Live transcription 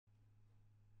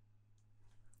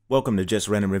Welcome to Just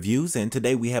Random Reviews, and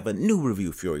today we have a new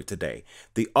review for you today.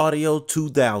 The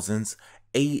Audio2000s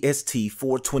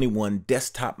AST421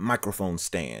 desktop microphone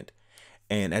stand.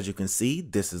 And as you can see,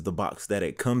 this is the box that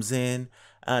it comes in.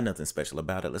 Nothing special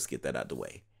about it. Let's get that out of the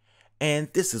way. And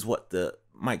this is what the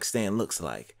mic stand looks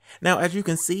like. Now, as you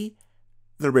can see,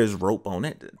 there is rope on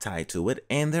it tied to it,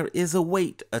 and there is a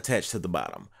weight attached to the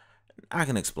bottom. I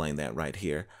can explain that right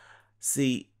here.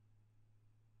 See,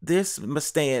 this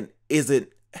stand isn't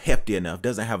hefty enough,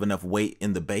 doesn't have enough weight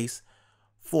in the base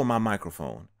for my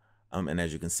microphone. And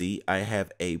as you can see, I have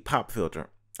a pop filter.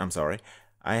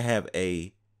 I have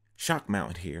a shock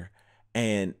mount here.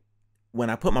 And when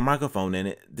I put my microphone in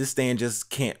it, this stand just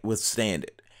can't withstand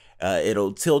it.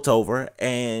 It'll tilt over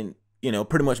and,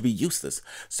 pretty much be useless.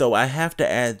 So I have to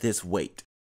add this weight.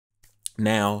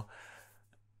 Now,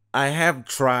 I have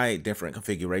tried different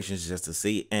configurations just to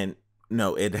see, and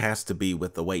no, it has to be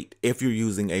with the weight if you're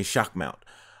using a shock mount.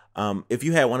 If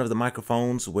you had one of the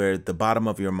microphones where the bottom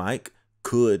of your mic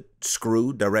could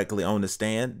screw directly on the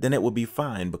stand, then it would be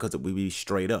fine because it would be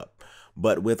straight up.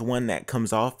 But with one that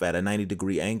comes off at a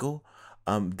 90-degree angle,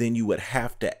 then you would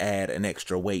have to add an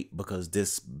extra weight because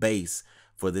this base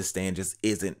for this stand just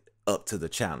isn't up to the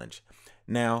challenge.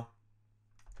 Now,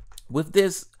 with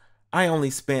this, I only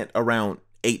spent around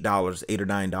 $8 or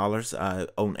 $9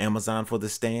 on Amazon for the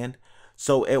stand.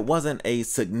 So it wasn't a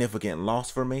significant loss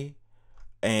for me.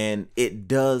 And it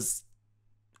does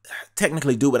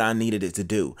technically do what I needed it to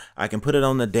do. I can put it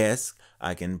on the desk.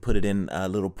 I can put it in a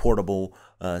little portable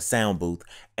sound booth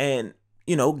and,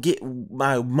 get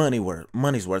my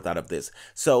money's worth out of this.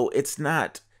 So it's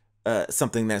not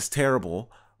something that's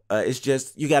terrible. It's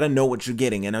just you got to know what you're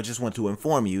getting. And I just want to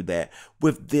inform you that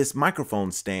with this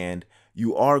microphone stand,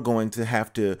 you are going to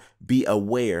have to be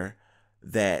aware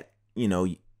that,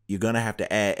 you're going to have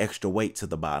to add extra weight to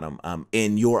the bottom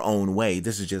in your own way.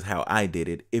 This is just how I did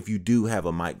it. If you do have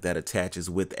a mic that attaches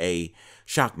with a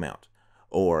shock mount,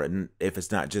 or if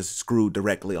it's not just screwed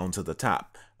directly onto the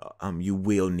top, you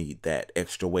will need that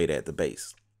extra weight at the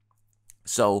base.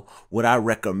 So would I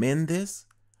recommend this?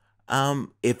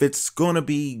 If it's going to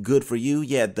be good for you,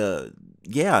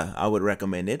 yeah, I would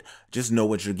recommend it. Just know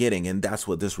what you're getting. And that's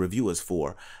what this review is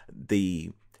for.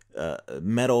 The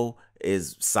metal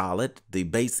is solid, the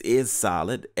base is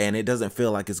solid, and it doesn't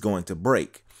feel like it's going to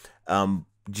break.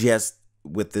 Just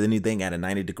with anything at a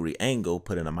 90-degree angle,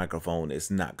 put in a microphone, it's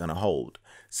not going to hold.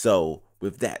 So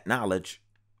with that knowledge,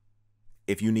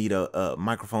 if you need a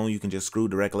microphone you can just screw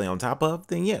directly on top of,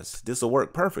 then yes, this will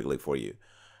work perfectly for you.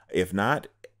 If not,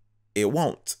 it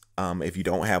won't. If you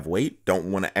don't have weight,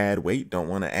 don't want to add weight, don't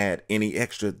want to add any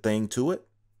extra thing to it,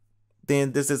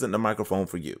 then this isn't the microphone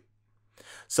for you.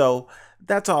 So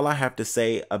that's all I have to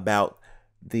say about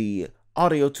the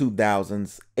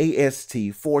Audio2000s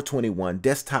AST421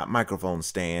 desktop microphone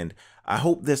stand. I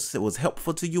hope this was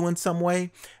helpful to you in some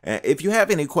way. If you have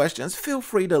any questions, feel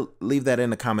free to leave that in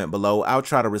the comment below. I'll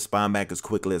try to respond back as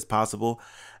quickly as possible.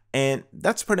 And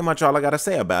that's pretty much all I got to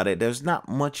say about it. There's not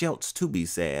much else to be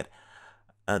said.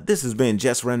 This has been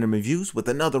Just Random Reviews with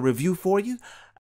another review for you.